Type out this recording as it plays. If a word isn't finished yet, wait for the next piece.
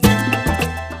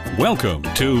Welcome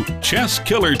to Chess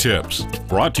Killer Tips,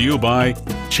 brought to you by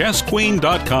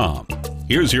ChessQueen.com.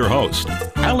 Here's your host,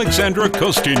 Alexandra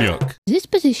Kostyniuk. This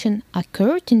position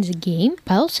occurred in the game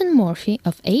Paulsen-Morphy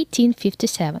of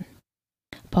 1857.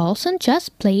 Paulsen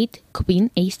just played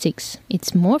Queen a6.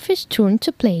 It's Morphy's turn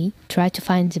to play. Try to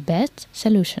find the best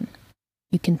solution.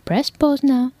 You can press pause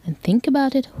now and think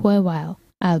about it for a while.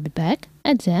 I'll be back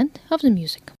at the end of the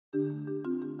music.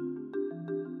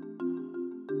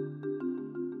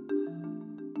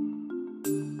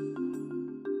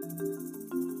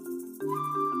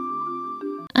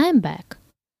 I'm back.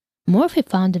 Morphy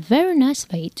found a very nice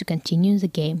way to continue the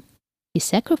game. He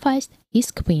sacrificed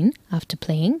his queen after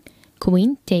playing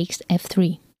Queen takes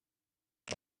f3.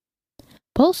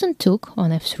 Paulsen took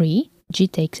on f3, g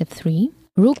takes f3,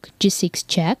 rook g6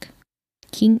 check,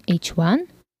 king h1,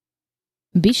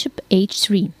 bishop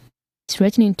h3,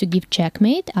 threatening to give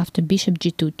checkmate after bishop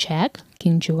g2 check,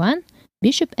 king g1,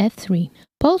 bishop f3.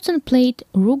 Paulsen played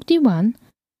rook d1.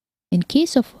 In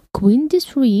case of queen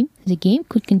d3, the game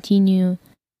could continue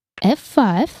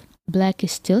f5. Black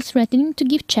is still threatening to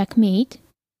give checkmate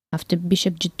after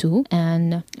bishop g2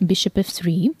 and bishop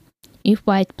f3. If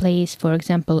white plays, for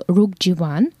example, rook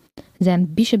g1, then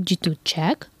bishop g2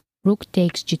 check, rook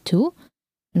takes g2,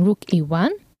 rook e1,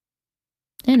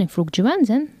 and if rook g1,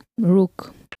 then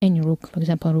any rook, for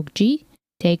example, rook g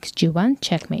takes g1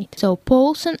 checkmate. So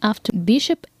Paulsen, after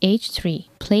bishop h3,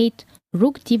 played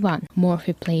rook d1.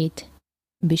 Morphy played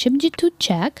bishop g2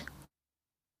 check,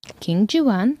 king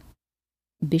g1,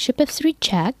 bishop f3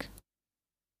 check,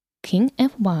 king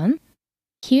f1.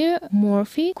 Here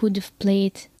Morphy could have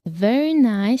played a very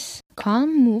nice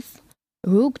calm move,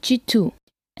 rook g2,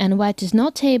 and white is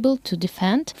not able to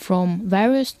defend from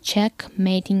various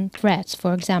checkmating threats.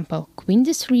 For example, queen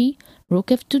d3, rook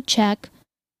f2 check,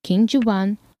 king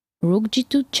g1, rook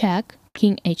g2 check,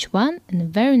 king h1, and a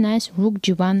very nice rook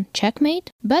g1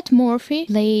 checkmate. But Morphy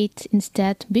played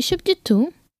instead bishop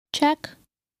d2 check,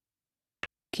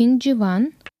 king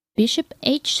g1, bishop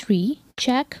h3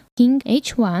 check, king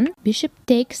h1, bishop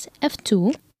takes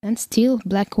f2, and still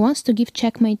black wants to give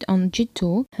checkmate on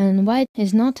g2, and white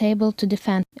is not able to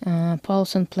defend.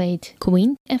 Paulsen played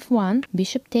queen f1,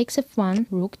 bishop takes f1,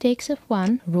 rook takes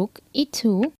f1, rook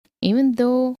e2. Even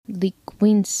though the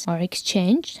queens are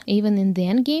exchanged, even in the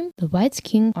endgame, the white's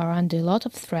king are under a lot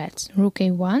of threats. Rook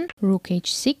a1, rook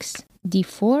h6,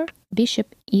 d4,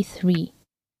 bishop e3.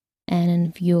 And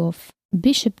in view of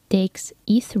bishop takes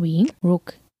e3,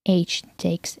 rook h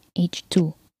takes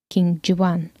h2, king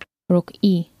g1, rook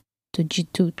e to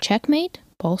g2 checkmate,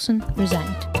 Paulsen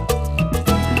resigned.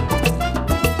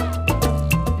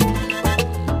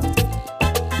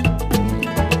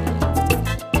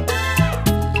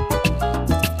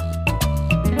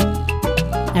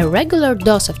 A regular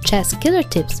dose of chess killer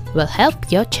tips will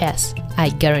help your chess. I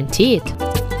guarantee it.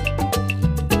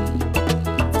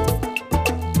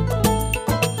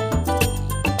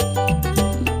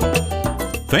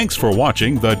 Thanks for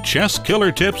watching the Chess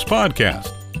Killer Tips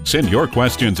podcast. Send your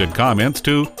questions and comments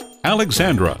to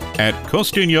Alexandra at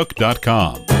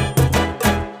Kostyniuk.com.